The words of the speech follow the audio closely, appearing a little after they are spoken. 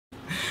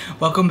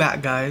Welcome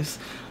back, guys.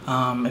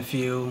 If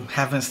you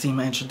haven't seen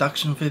my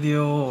introduction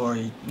video, or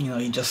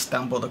you just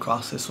stumbled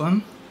across this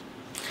one,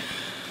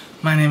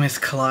 my name is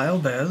Kyle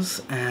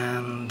Bez,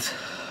 and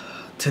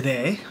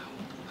today,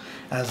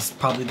 as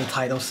probably the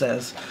title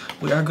says,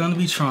 we are going to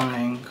be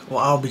trying, well,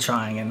 I'll be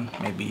trying, and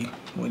maybe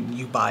when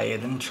you buy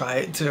it and try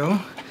it too,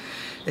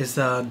 is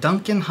the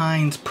Duncan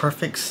Hines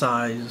perfect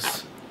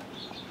size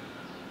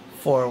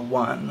for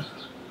one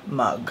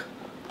mug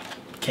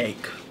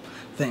cake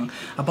thing.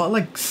 I bought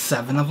like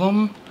 7 of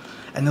them,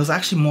 and there was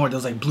actually more. There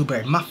was like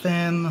blueberry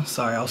muffin.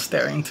 Sorry, I was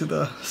staring to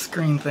the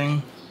screen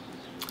thing.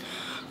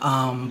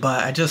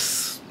 But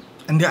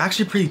and they're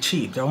actually pretty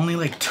cheap. They're only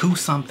like 2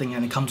 something,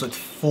 and it comes with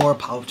 4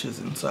 pouches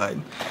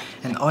inside.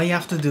 And all you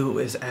have to do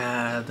is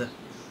add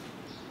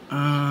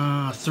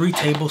 3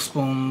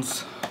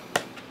 tablespoons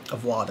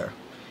of water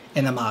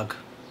in a mug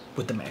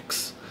with the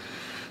mix.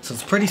 So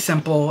it's pretty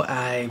simple.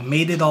 I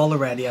made it all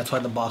already. That's why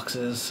the box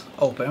is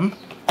open.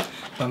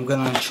 But I'm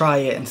gonna try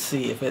it and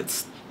see if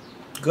it's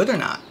good or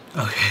not.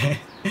 Okay,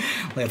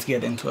 let's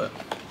get into it.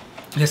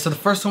 Okay, so the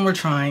first one we're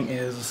trying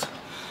is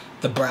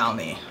the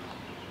brownie.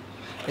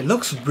 It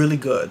looks really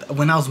good.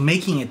 When I was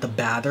making it, the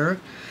batter,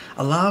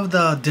 a lot of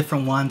the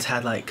different ones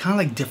had like kind of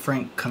like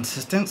different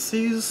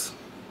consistencies,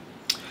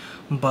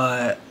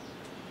 but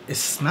it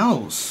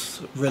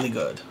smells really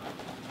good.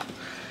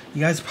 You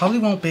guys probably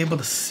won't be able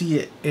to see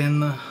it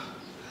in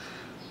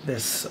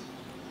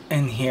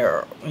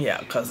here, yeah,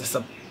 because it's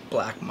a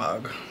black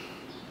mug,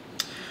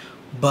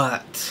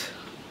 but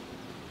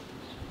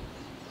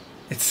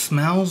it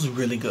smells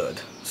really good.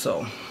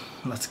 So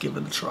let's give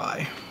it a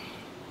try.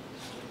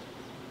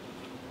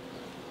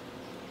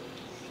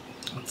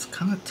 It's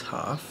kind of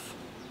tough.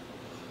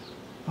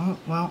 Oh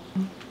well.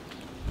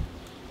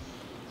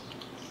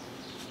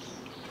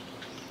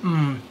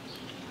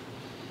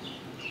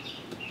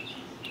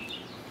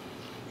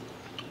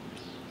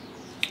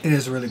 It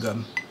is really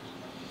good.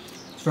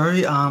 It's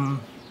very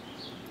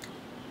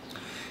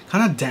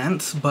kind of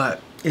dense,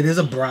 but it is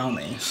a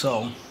brownie,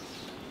 so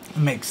it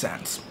makes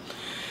sense.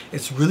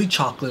 It's really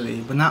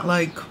chocolatey, but not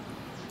like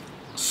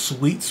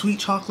sweet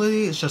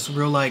chocolatey. It's just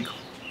real like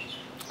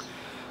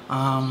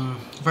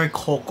very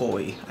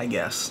cocoa-y, I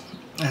guess.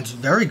 And it's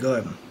very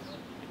good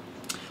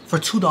for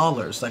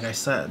 $2. Like I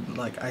said,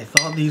 like I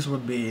thought these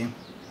would be,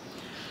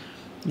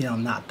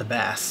 not the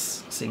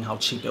best, seeing how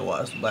cheap it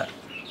was, but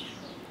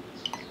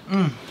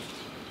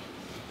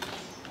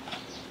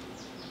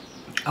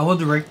I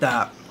would rate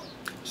that,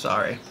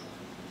 sorry,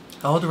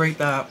 I would rate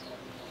that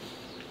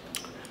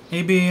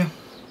maybe,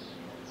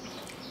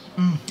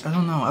 I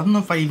don't know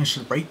if I even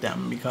should rate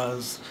them,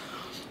 because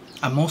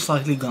I'm most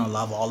likely gonna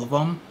love all of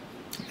them,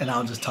 and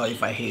I'll just tell you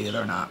if I hate it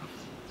or not.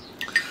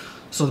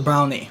 So the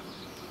brownie,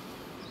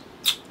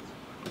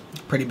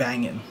 pretty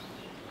banging.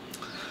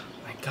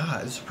 My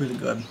god, it's really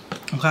good.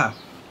 Okay,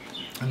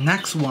 the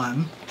next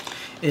one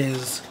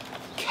is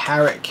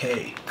carrot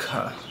cake.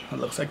 It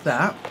looks like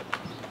that.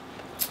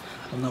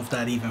 I don't know if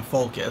that even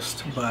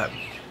focused, but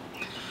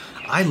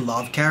I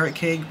love carrot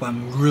cake, but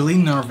I'm really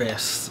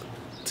nervous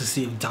to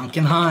see if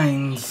Duncan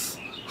Hines,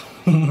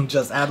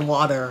 just add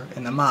water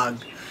in a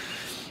mug,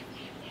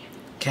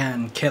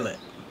 can kill it.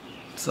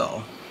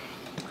 So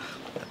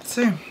let's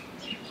see. I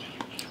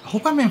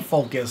hope I'm in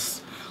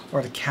focus,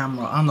 or the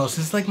camera. I don't know. This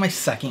is like my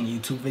second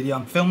YouTube video.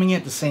 I'm filming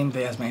it the same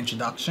day as my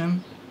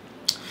introduction,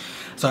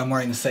 so I'm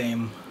wearing the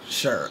same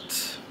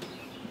shirt,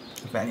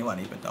 if anyone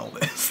even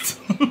noticed.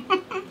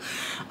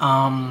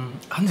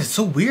 It's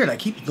so weird. I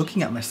keep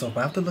looking at myself,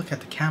 but I have to look at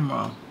the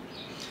camera.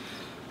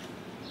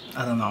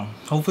 I don't know.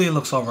 Hopefully it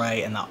looks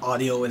alright and the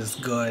audio is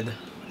good.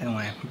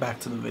 Anyway, back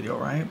to the video,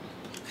 right?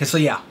 Okay, so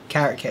yeah,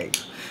 carrot cake.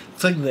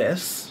 Looks like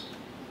this.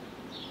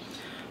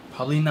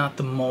 Probably not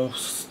the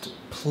most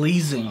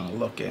pleasing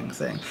looking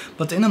thing,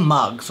 but it's in a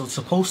mug, so it's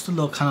supposed to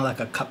look kind of like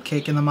a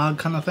cupcake in a mug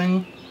kind of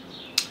thing.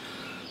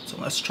 So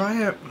let's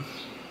try it.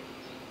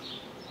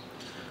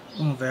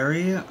 Oh,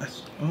 very.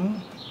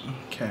 Oh,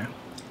 okay.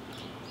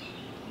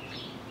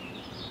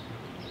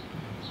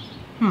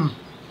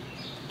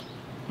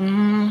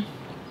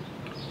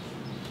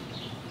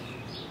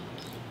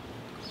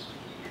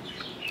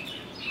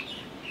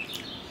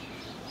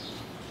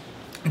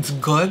 It's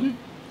good,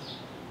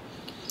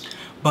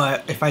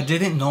 but if I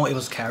didn't know it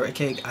was carrot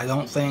cake, I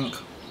don't think,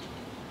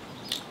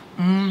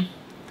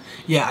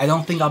 yeah, I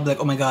don't think I'll be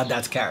like, oh my god,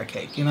 that's carrot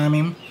cake, you know what I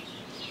mean?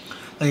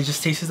 Like, it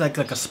just tastes like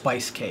a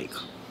spice cake,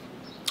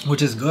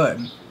 which is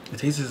good. It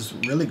tastes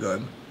really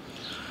good,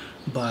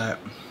 but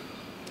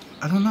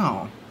I don't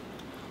know.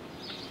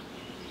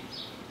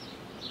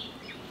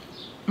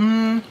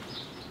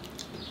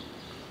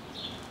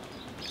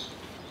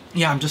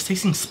 Yeah, I'm just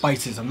tasting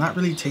spices. I'm not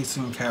really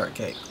tasting carrot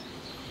cake.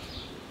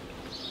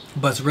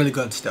 But it's really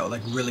good still,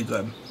 like really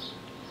good.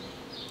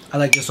 I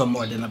like this one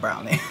more than the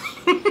brownie.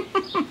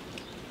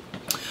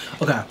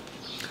 Okay,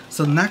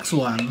 so the next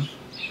one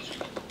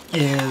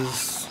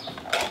is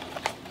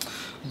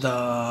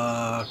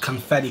the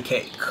confetti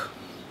cake.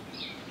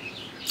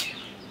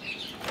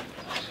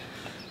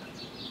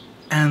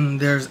 And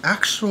there's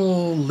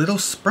actual little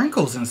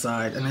sprinkles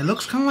inside, and it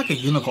looks kind of like a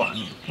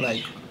unicorn.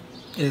 Like,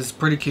 it's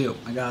pretty cute,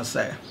 I gotta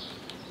say.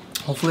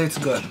 Hopefully it's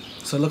good.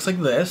 So it looks like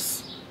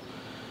this.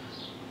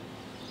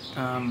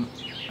 I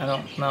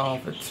don't know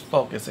if it's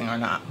focusing or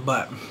not,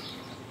 but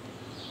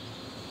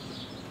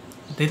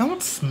they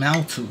don't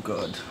smell too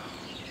good.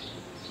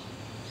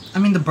 I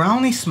mean, the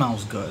brownie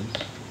smells good.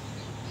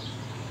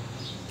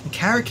 The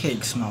carrot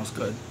cake smells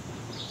good.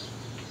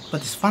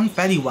 But this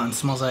funfetti one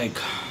smells like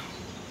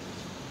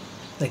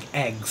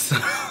eggs.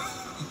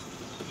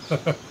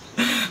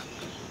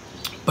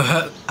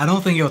 But I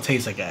don't think it'll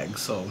taste like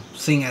eggs, so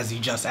seeing as you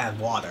just add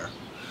water.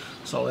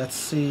 So let's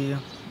see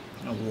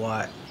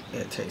what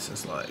it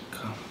tastes like.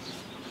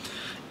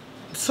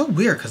 It's so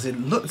weird because it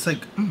looks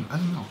like, I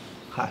don't know.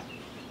 Hi.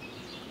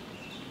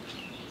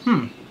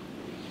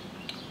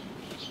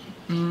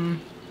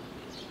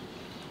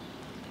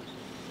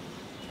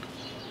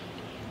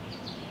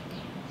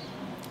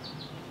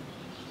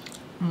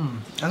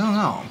 I don't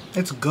know.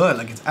 It's good,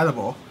 like it's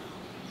edible.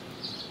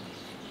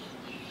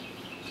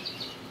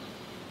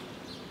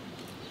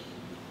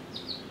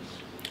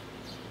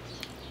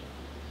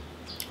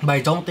 But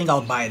I don't think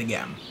I'll buy it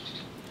again.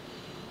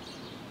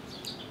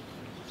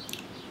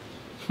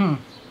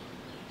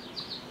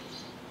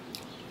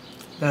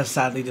 That's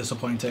sadly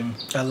disappointing.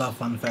 I love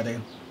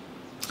funfetti.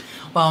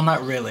 Well,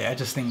 not really. I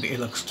just think it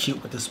looks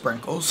cute with the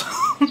sprinkles.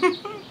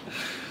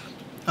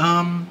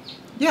 Yeah,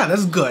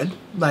 that's good.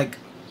 Like,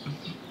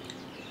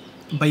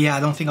 but yeah, I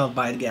don't think I'll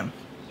buy it again.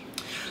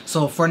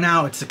 So for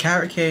now, it's the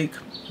carrot cake,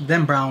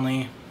 then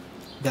brownie,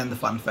 then the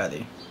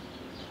funfetti.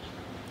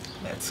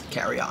 Let's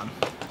carry on.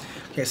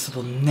 Okay,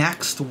 so the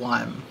next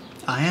one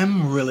I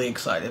am really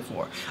excited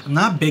for. I'm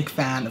not a big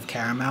fan of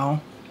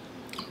caramel,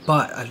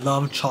 but I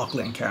love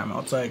chocolate and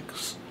caramel. It's like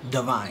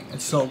divine.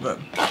 It's so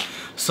good.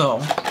 So,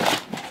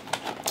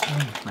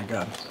 oh my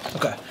god.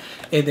 Okay,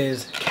 it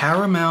is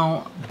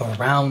caramel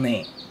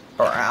brownie.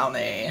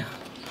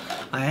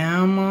 I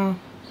am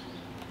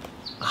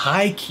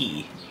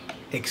high-key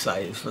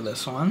excited for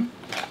this one.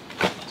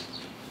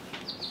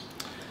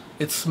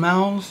 It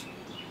smells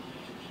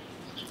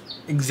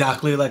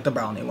exactly like the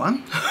brownie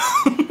one.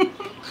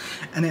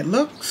 And it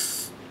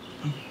looks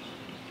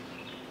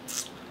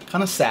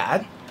kind of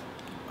sad.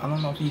 I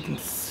don't know if you can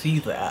see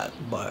that,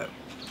 but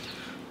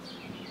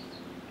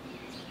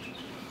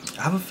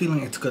I have a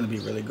feeling it's going to be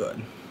really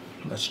good.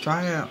 Let's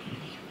try it.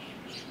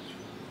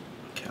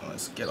 Okay,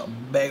 let's get a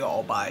big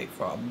ol' bite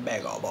for a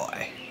big ol'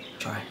 boy.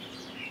 Try.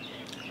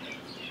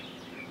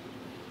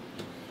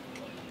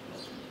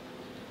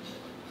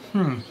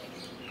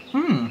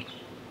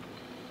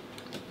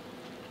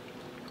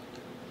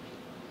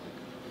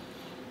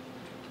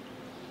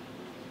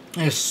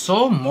 It's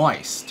so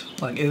moist.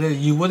 Like, it is,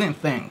 you wouldn't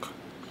think.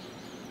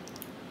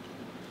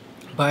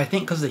 But I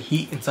think because the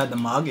heat inside the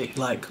mug, it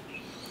like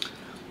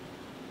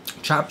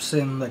traps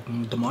in like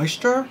the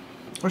moisture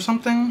or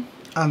something.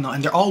 I don't know.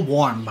 And they're all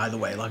warm, by the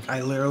way. Like,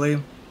 I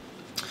literally...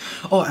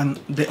 Oh, and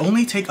they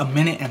only take 1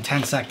 minute and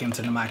 10 seconds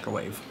in the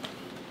microwave.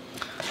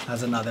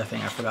 That's another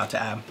thing I forgot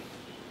to add.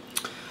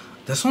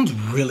 This one's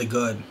really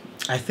good.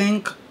 I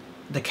think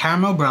the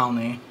caramel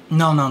brownie...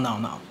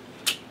 No.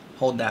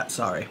 Hold that,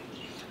 sorry.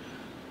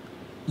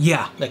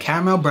 Yeah, the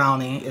caramel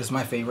brownie is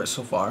my favorite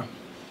so far.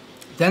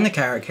 Then the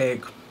carrot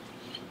cake.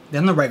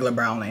 Then the regular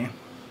brownie.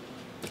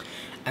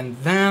 And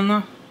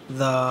then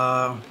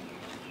the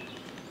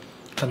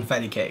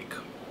confetti cake.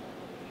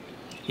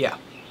 Yeah.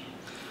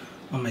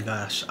 Oh my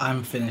gosh,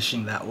 I'm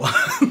finishing that one.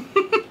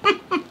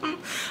 I'm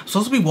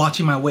supposed to be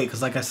watching my weight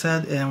because, like I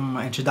said in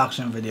my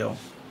introduction video,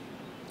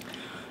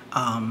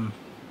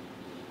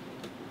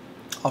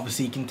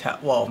 obviously you can tell.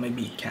 Well,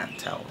 maybe you can't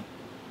tell.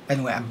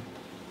 Anyway, I'm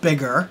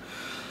bigger,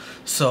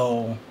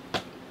 so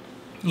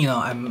you know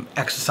I'm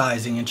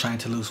exercising and trying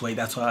to lose weight.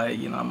 That's why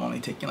I'm only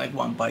taking like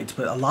 1 bite.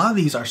 But a lot of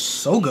these are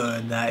so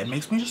good that it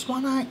makes me just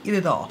want to eat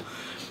it all.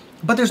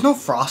 But there's no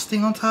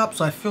frosting on top,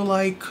 so I feel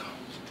like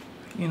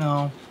you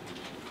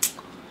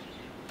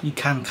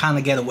can kind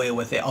of get away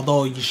with it,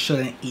 although you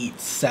shouldn't eat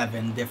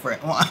 7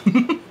 different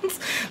ones.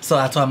 So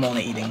that's why I'm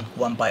only eating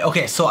 1 bite.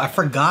 Okay, so I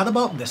forgot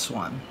about this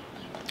one,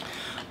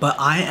 but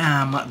I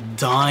am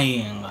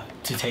dying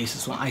to taste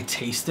this one. I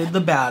tasted the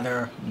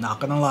batter,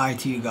 not gonna lie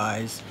to you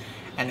guys,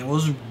 and it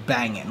was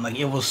banging. Like,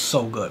 it was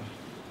so good.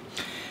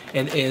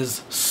 It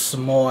is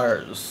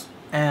s'mores,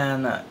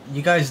 and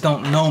you guys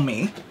don't know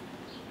me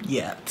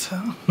yet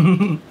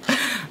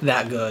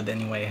that good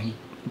anyway.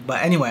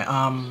 But anyway,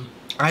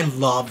 I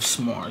love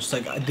s'mores.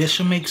 Like, this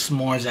should make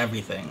s'mores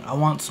everything. I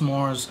want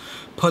s'mores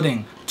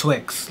pudding,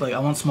 Twix. Like, I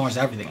want s'mores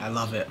everything. I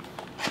love it.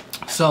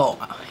 So,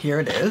 here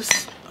it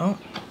is. Oh.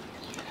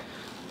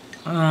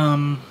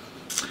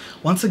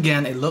 Once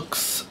again, it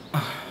looks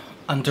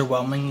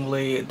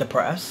underwhelmingly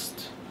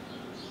depressed.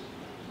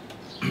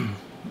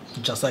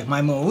 Just like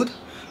my mood.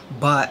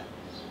 But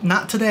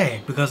not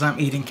today, because I'm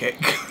eating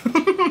cake.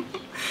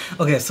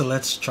 Okay, so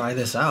let's try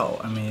this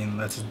out. I mean,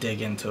 let's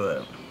dig into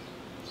it.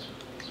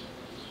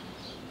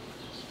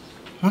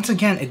 Once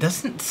again, it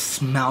doesn't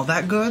smell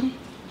that good.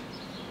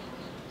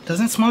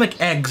 Doesn't smell like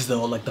eggs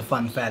though, like the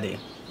funfetti.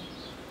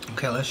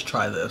 Okay, let's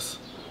try this.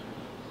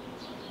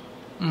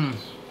 Let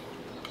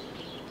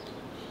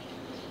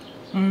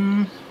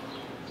me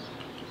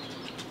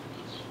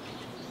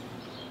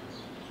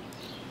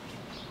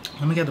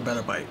get a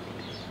better bite.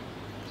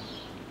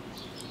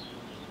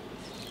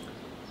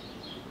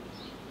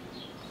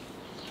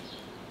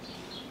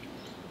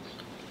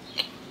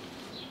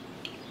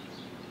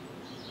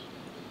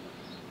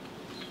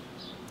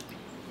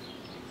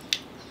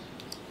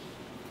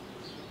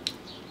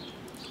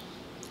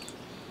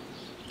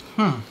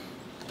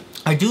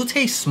 I do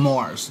taste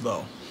s'mores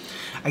though.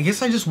 I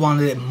guess I just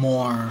wanted it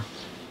more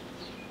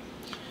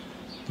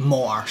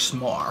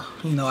s'more.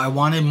 You know, I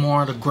wanted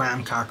more the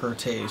graham cracker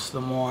taste, the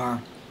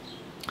more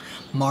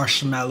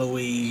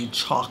marshmallowy,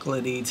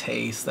 chocolatey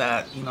taste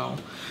that, you know,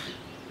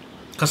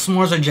 because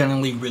s'mores are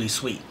generally really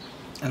sweet.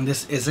 And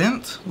this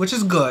isn't, which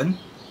is good.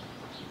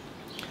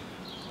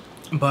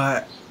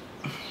 But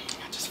I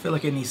just feel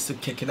like it needs to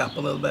kick it up a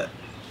little bit.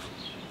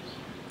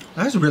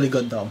 That is really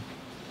good though.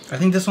 I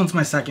think this one's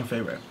my second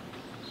favorite.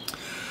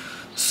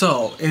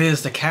 So, it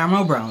is the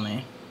caramel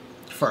brownie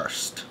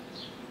first,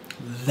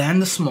 then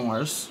the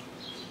s'mores,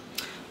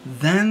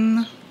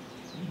 then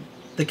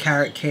the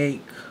carrot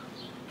cake.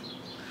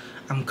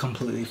 I'm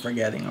completely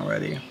forgetting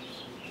already.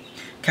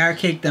 Carrot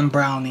cake, then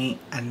brownie,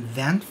 and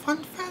then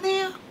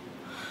funfetti?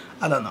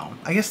 I don't know.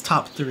 I guess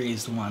top 3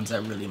 is the ones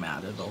that really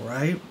matter though,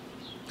 right?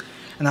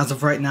 And as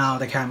of right now,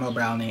 the caramel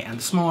brownie and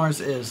the s'mores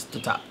is the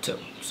top 2.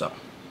 So,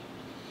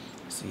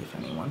 let's see if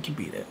anyone can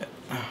beat it.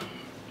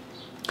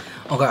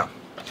 Okay.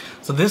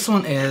 So this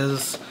one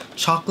is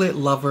chocolate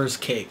lovers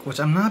cake, which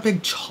I'm not a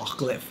big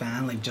chocolate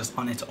fan, like just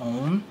on its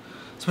own.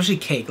 Especially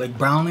cake, like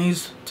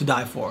brownies, to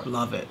die for,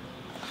 love it.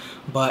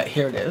 But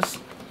here it is.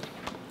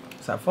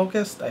 Is that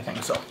focused? I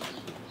think so.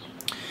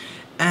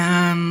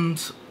 And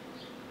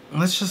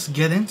let's just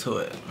get into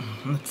it.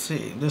 Let's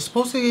see. There's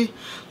supposed to be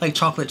like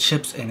chocolate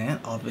chips in it,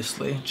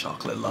 obviously.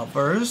 Chocolate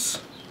lovers.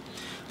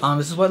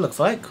 This is what it looks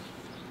like.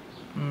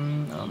 I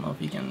don't know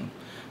if you can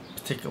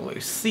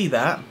particularly see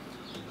that,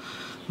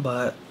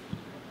 but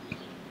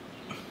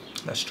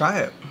let's try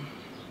it.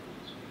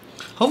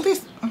 Hopefully,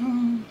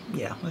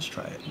 yeah, let's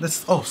try it.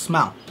 Oh,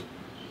 smell.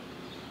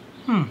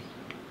 It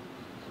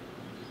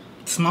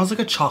smells like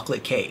a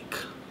chocolate cake.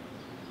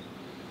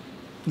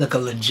 Like a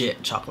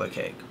legit chocolate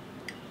cake.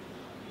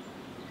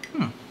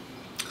 It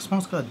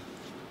smells good.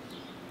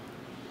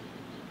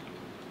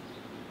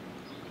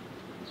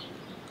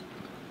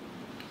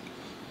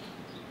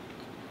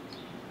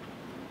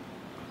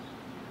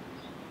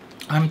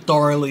 I'm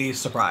thoroughly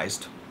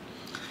surprised.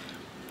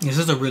 This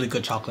is a really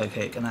good chocolate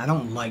cake, and I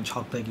don't like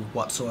chocolate cake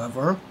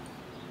whatsoever.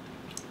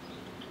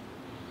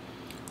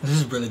 This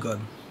is really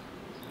good.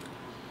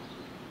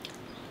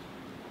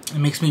 It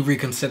makes me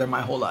reconsider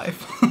my whole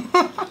life.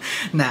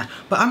 Nah,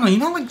 but I don't know, you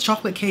know, like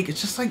chocolate cake, it's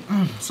just like,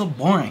 so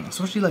boring.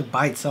 Especially like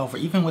by itself, or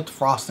even with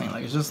frosting.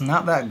 Like, it's just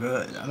not that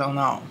good. I don't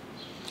know.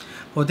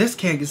 But this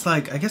cake, it's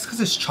like, I guess because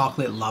it's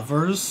chocolate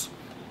lovers.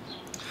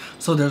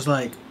 So there's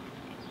like,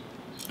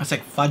 it's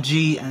like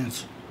fudgy and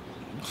it's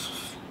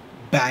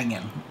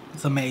banging.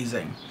 It's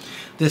amazing.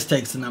 This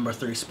takes the number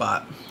 3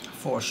 spot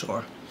for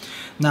sure.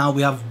 Now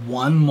we have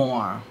one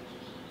more.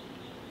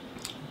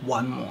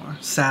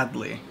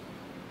 Sadly.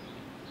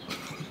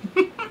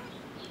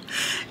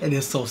 It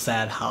is so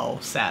sad how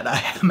sad I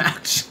am,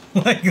 actually.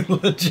 Like,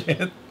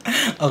 legit.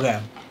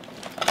 Okay.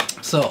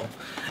 So,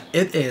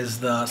 it is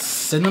the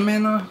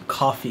cinnamon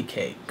coffee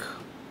cake.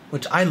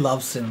 Which I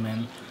love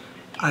cinnamon.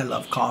 I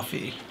love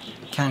coffee.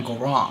 Can't go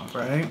wrong,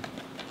 right?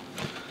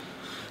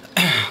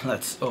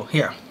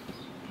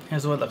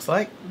 Here's what it looks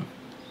like.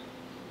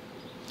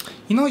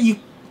 You know, you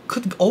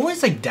could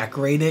always like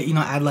decorate it, you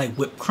know, add like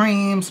whipped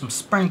cream, some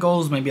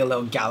sprinkles, maybe a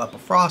little gallop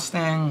of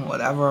frosting,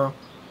 whatever.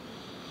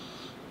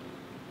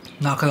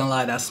 Not gonna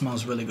lie, that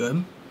smells really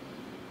good.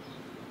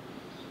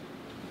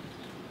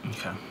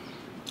 Okay,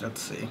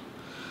 let's see.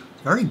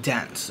 Very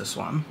dense, this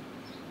one.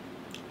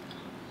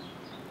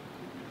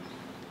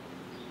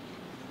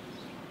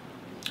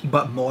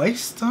 But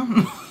moist.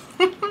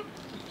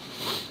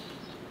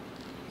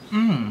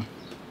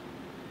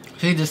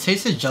 See, this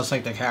tastes just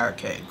like the carrot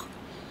cake.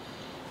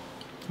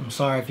 I'm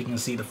sorry if you can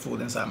see the food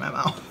inside my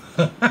mouth.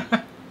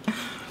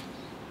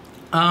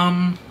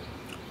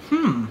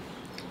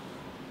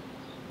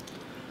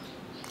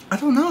 I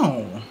don't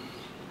know.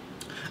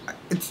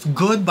 It's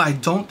good, but I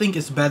don't think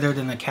it's better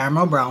than the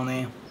caramel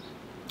brownie,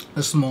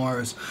 the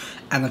s'mores,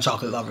 and the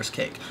chocolate lovers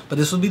cake. But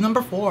this would be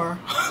number 4.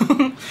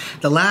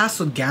 The last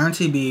would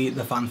guarantee be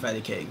the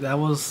funfetti cake. That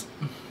was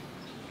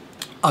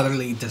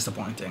utterly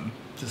disappointing,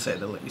 to say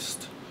the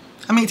least.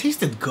 I mean, it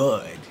tasted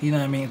good. You know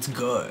what I mean? It's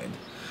good.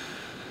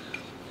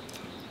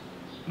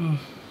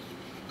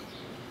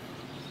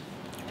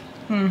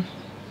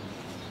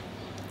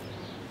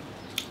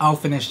 I'll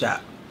finish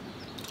that.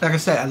 Like I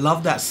said, I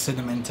love that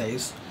cinnamon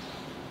taste.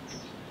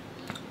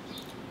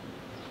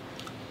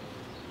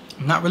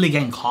 I'm not really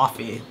getting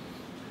coffee.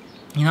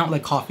 You know,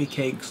 like coffee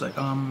cakes, like,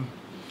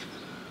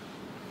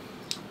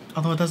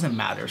 although it doesn't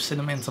matter.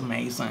 Cinnamon's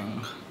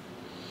amazing.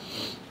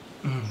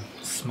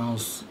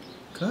 Smells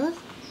good.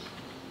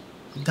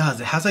 It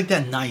does. It has like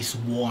that nice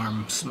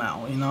warm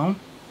smell, you know?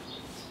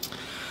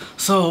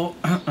 So,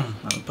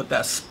 let me put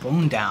that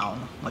spoon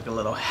down like a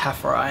little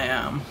heifer I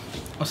am.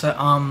 What's that?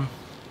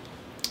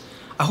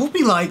 I hope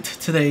you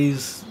liked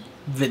today's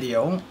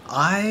video.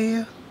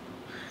 I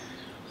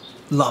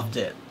loved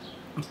it.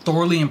 I'm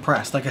thoroughly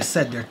impressed. Like I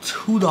said, they're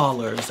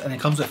 $2 and it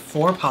comes with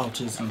 4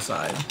 pouches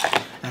inside.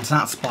 And it's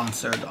not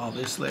sponsored,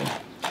 obviously.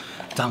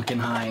 Duncan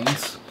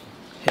Hines,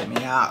 hit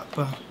me up.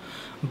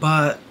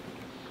 But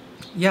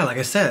yeah, like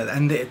I said,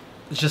 and it's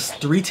just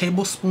 3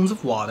 tablespoons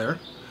of water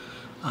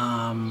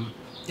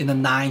in a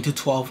 9 to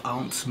 12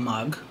 ounce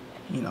mug,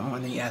 you know,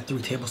 and then you add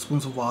 3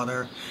 tablespoons of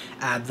water,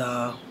 add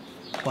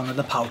one of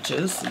the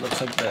pouches. It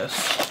looks like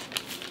this.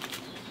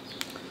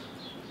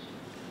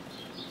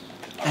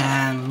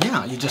 And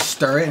yeah, you just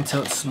stir it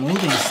until it's smooth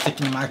and you stick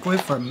it in the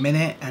microwave for 1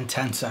 minute and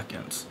 10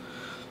 seconds.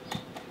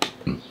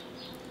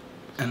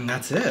 And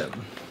that's it.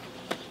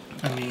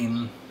 I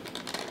mean,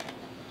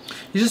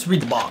 you just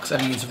read the box. I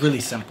mean, it's really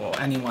simple.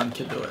 Anyone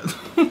can do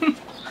it.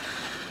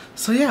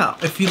 So yeah,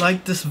 if you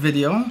like this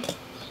video,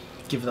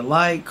 give it a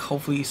like.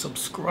 Hopefully you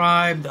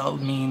subscribe. That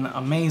would mean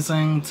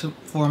amazing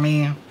for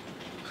me.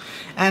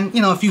 And,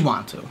 you know, if you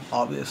want to,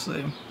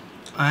 obviously.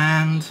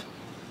 And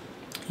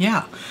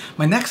yeah,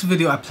 my next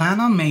video I plan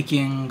on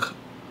making...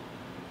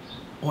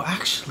 Well,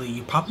 actually,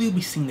 you probably will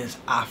be seeing this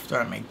after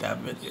I make that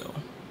video.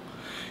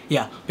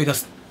 Yeah,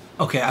 because...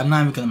 Okay, I'm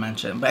not even going to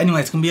mention. But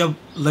anyway, it's going to be a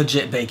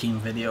legit baking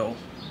video.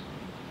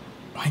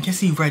 I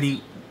guess you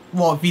already...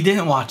 Well, if you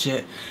didn't watch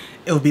it,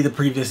 it'll be the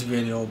previous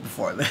video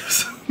before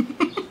this.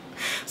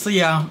 So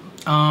yeah,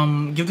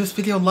 give this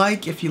video a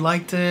like if you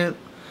liked it.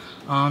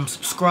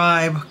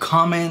 Subscribe,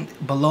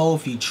 comment below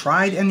if you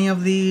tried any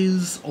of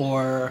these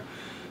or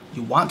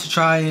you want to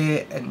try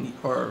it, and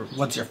or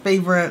what's your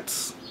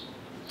favorites.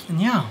 And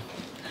yeah,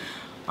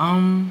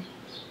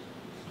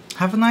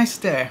 have a nice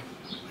day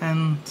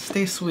and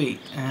stay sweet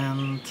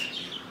and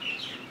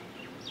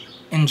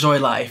enjoy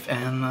life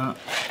and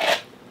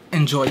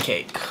enjoy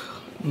cake.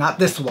 Not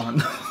this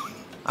one,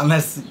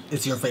 unless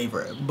it's your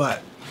favorite,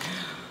 but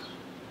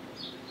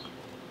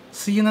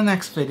see you in the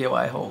next video,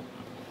 I hope.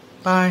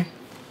 Bye.